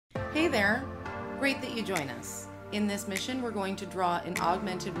Hey there! Great that you join us. In this mission, we're going to draw in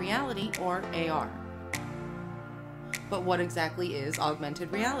augmented reality, or AR. But what exactly is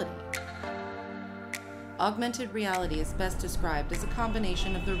augmented reality? Augmented reality is best described as a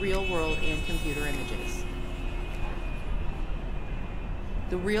combination of the real world and computer images.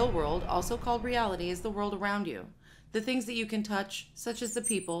 The real world, also called reality, is the world around you. The things that you can touch, such as the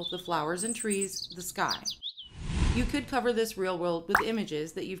people, the flowers and trees, the sky. You could cover this real world with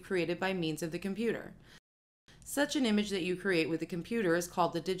images that you've created by means of the computer. Such an image that you create with a computer is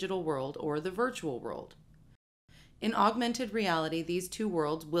called the digital world or the virtual world. In augmented reality, these two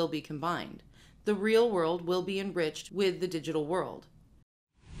worlds will be combined. The real world will be enriched with the digital world.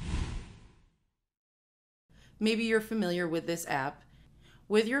 Maybe you're familiar with this app.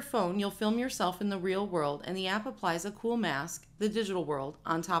 With your phone, you'll film yourself in the real world, and the app applies a cool mask, the digital world,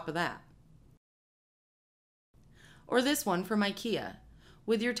 on top of that. Or this one from IKEA.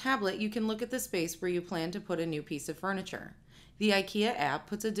 With your tablet, you can look at the space where you plan to put a new piece of furniture. The IKEA app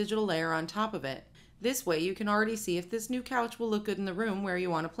puts a digital layer on top of it. This way, you can already see if this new couch will look good in the room where you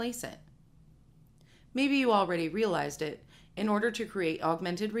want to place it. Maybe you already realized it. In order to create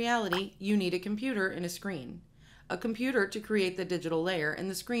augmented reality, you need a computer and a screen. A computer to create the digital layer and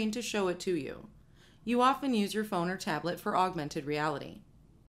the screen to show it to you. You often use your phone or tablet for augmented reality.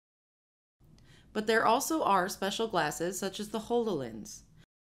 But there also are special glasses such as the HoloLens.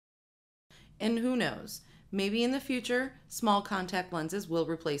 And who knows, maybe in the future, small contact lenses will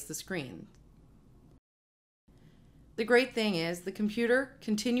replace the screen. The great thing is the computer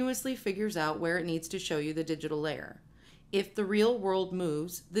continuously figures out where it needs to show you the digital layer. If the real world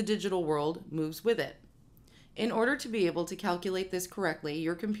moves, the digital world moves with it. In order to be able to calculate this correctly,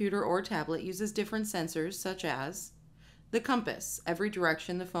 your computer or tablet uses different sensors such as the compass, every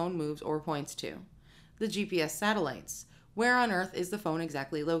direction the phone moves or points to. The GPS satellites, where on Earth is the phone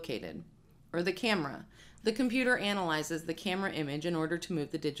exactly located? Or the camera. The computer analyzes the camera image in order to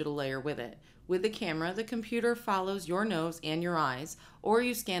move the digital layer with it. With the camera, the computer follows your nose and your eyes, or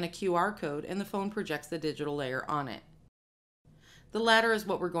you scan a QR code and the phone projects the digital layer on it. The latter is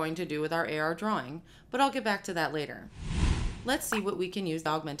what we're going to do with our AR drawing, but I'll get back to that later. Let's see what we can use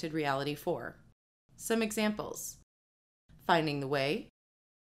augmented reality for. Some examples. Finding the way,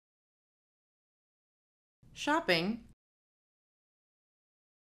 shopping,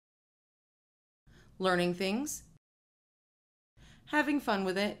 learning things, having fun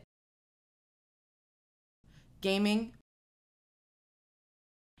with it, gaming,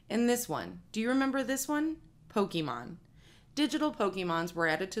 and this one. Do you remember this one? Pokemon. Digital Pokemons were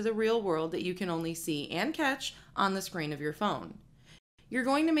added to the real world that you can only see and catch on the screen of your phone. You're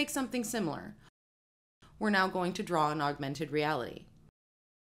going to make something similar. We're now going to draw in augmented reality.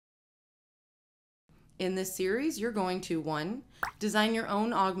 In this series, you're going to 1. Design your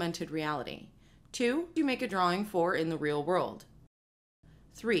own augmented reality. 2. You make a drawing for in the real world.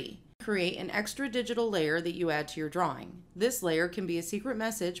 3. Create an extra digital layer that you add to your drawing. This layer can be a secret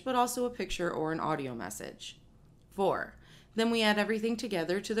message, but also a picture or an audio message. 4. Then we add everything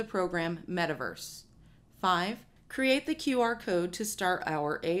together to the program Metaverse. 5. Create the QR code to start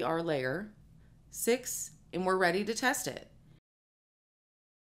our AR layer. 6. And we're ready to test it.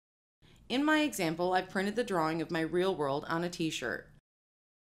 In my example, I've printed the drawing of my real world on a t-shirt.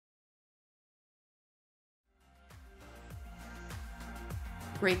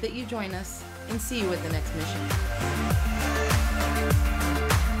 Great that you join us, and see you at the next mission.